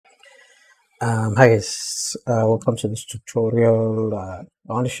Hi guys, welcome to this tutorial. I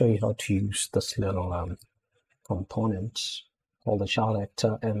want to show you how to use this little component called the child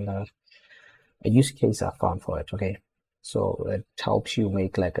actor and a use case I found for it. Okay, so it helps you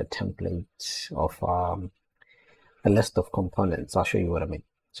make like a template of a list of components. I'll show you what I mean.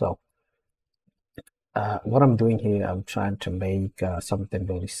 So what I'm doing here, I'm trying to make something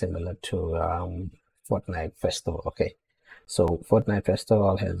very similar to Fortnite Festival. Okay, so Fortnite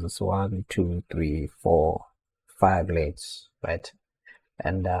Festival has this 1, 2, 3, 4, 5 lanes, right?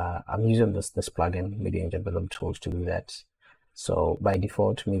 And I'm using this plugin, Midi Engine Rhythm Tools, to do that. So by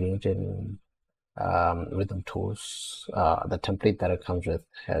default, Midi Engine Rhythm Tools, the template that it comes with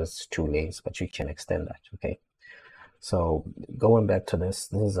has 2 lanes, but you can extend that. Okay, so going back to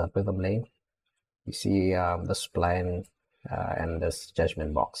this is a rhythm lane. You see the spline and this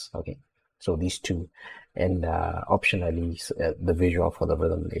judgment box. Okay, so these two, and optionally the visual for the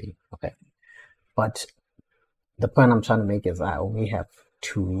rhythm lane. Okay, but the point I'm trying to make is I only have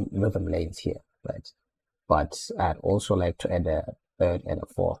 2 rhythm lanes here, right? But I'd also like to add a third and a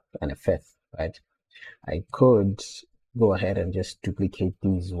fourth and a fifth, right? I could go ahead and just duplicate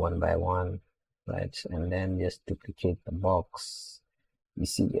these one by one, right? And then just duplicate the box. You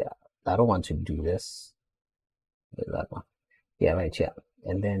see, yeah, I don't want to do this. That one. Yeah, right here.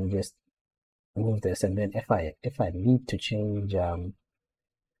 And then just move this. And then if I need to change oh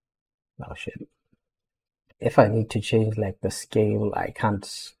shit. If I need to change like the scale, I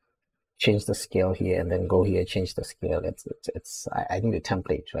can't change the scale here and then go here, change the scale. I need a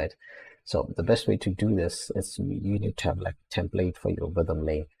template, right? So the best way to do this is you need to have like a template for your rhythm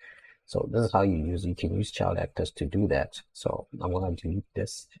lane. So this is how you can use child actors to do that. So I'm going to delete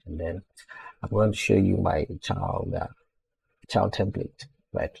this and then I'm going to show you my child template,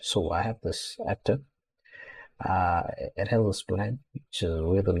 right? So I have this actor. It has a spline, which is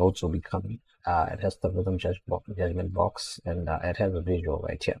where the notes will be coming. It has the rhythm judgment box, and it has a visual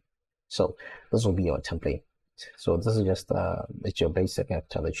right here. So this will be your template. So this is just it's your basic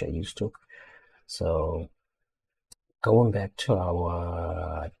actor that you're used to. So going back to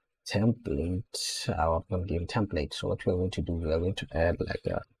our template, our game template. So what we're going to do, we're going to add like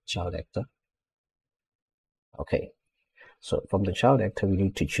a child actor. Okay. So from the child actor, we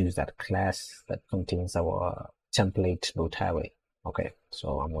need to choose that class that contains our template node highway. Okay,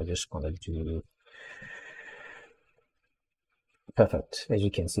 so I'm just gonna do perfect. As you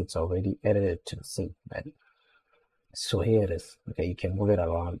can see, it's already edited to the scene, right? So here it is. Okay, you can move it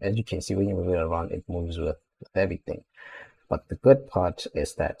around. As you can see, when you move it around, it moves with everything. But the good part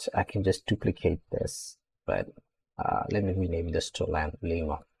is that I can just duplicate this, right? Let me rename this to lane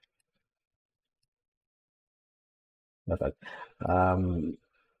 1. Perfect.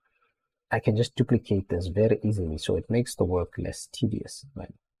 I can just duplicate this very easily, so it makes the work less tedious,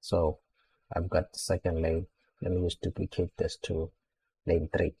 right? So I've got the second lane. Let me just duplicate this to lane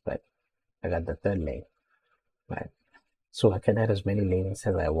 3, right? I got the third lane, right? So I can add as many lanes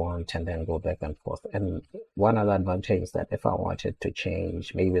as I want and then go back and forth. And one other advantage is that if I wanted to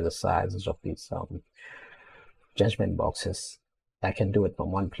change maybe the sizes of these judgment boxes, I can do it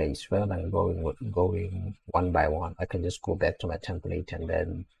from one place rather than going one by one. I can just go back to my template and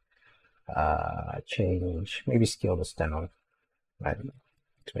then change, maybe scale this down, right,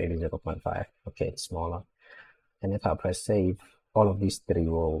 to maybe 0.5. Okay, it's smaller. And if I press save, all of these 3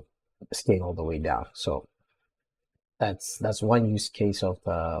 will scale all the way down. So that's one use case of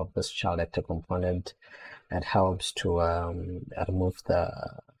this child actor component that helps to remove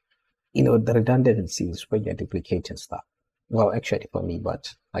the redundancies when you're duplicating stuff. Well, actually for me,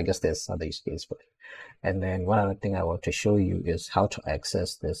 but I guess there's other use case for it. And then one other thing I want to show you is how to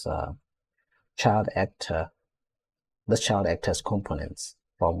access this child actor child actors components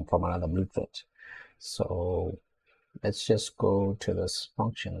from another blueprint. So let's just go to this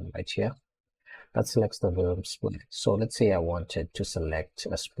function right here that selects the rhythm spline. So let's say I wanted to select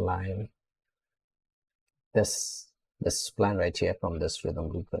a spline, this spline right here from this rhythm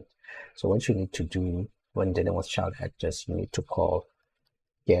blueprint. So what you need to do when dealing with child actors, you need to call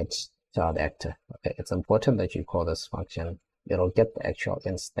get child actor. Okay, it's important that you call this function. It'll get the actual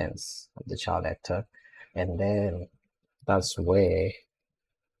instance of the child actor, and then that's where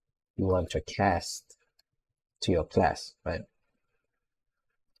you want to cast to your class, right?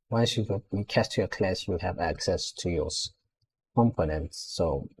 Once you cast to your class, you'll have access to your components.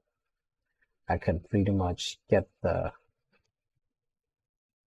 So I can pretty much get the,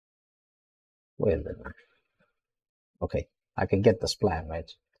 where is it? Okay, I can get the spline,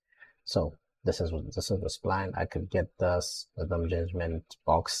 right? So this is the spline. I could get this rhythm judgment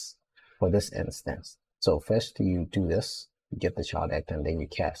box for this instance. So first you do this, you get the child actor, and then you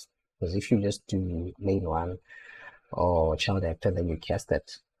cast. Because if you just do lane one or child actor, then you cast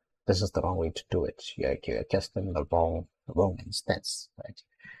it. This is the wrong way to do it. You're casting the wrong instance, right?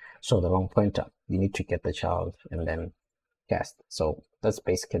 So the wrong pointer. You need to get the child and then cast. So that's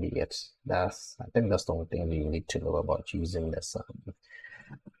basically it. I think that's the only thing you need to know about using this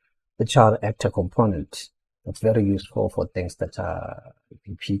the child actor component. It's very useful for things that are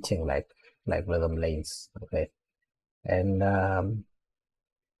repeating, like rhythm lanes. Okay, and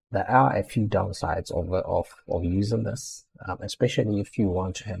there are a few downsides of using this, especially if you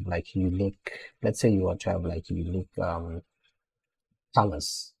want to have like unique. Let's say you want to have like unique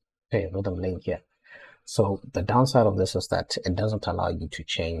colors. Okay, rhythm lane here. So the downside of this is that it doesn't allow you to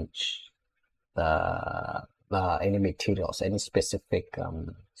change the any materials, any specific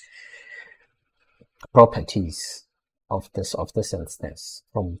properties of this instance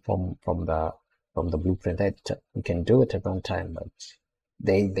from the blueprint editor. You can do it at runtime, but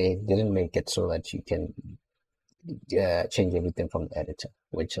they didn't make it so that you can change everything from the editor,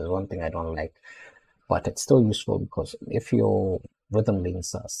 which is one thing I don't like. But it's still useful because if your rhythm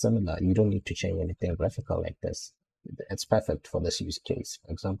links are similar, you don't need to change anything graphical like this. It's perfect for this use case.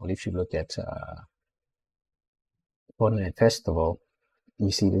 For example, if you look at Fortnite Festival,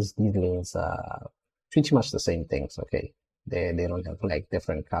 you see these lanes are pretty much the same things. Okay, they don't have like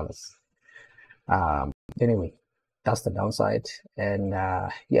different colors. Anyway, that's the downside, and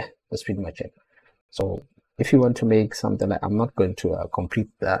yeah, that's pretty much it. So if you want to make something like, I'm not going to complete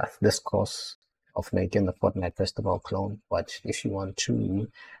this course of making the Fortnite Festival clone, but if you want to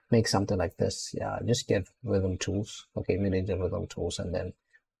make something like this, yeah, just get rhythm tools. Okay, manage the rhythm tools, and then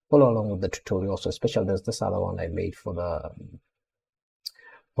follow along with the tutorial. So especially there's this other one I made for the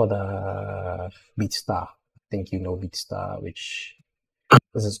BeatStar. I think you know BeatStar, which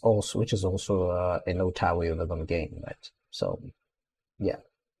is also a no tile rhythm game, right? So yeah,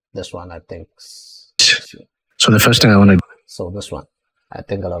 this one I think. So the first thing I want to. So this one, I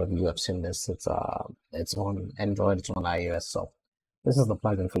think a lot of you have seen this. It's on Android, it's on iOS. So this is the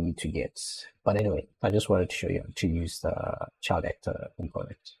plugin for you to get. But anyway, I just wanted to show you how to use the child actor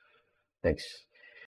component. Thanks.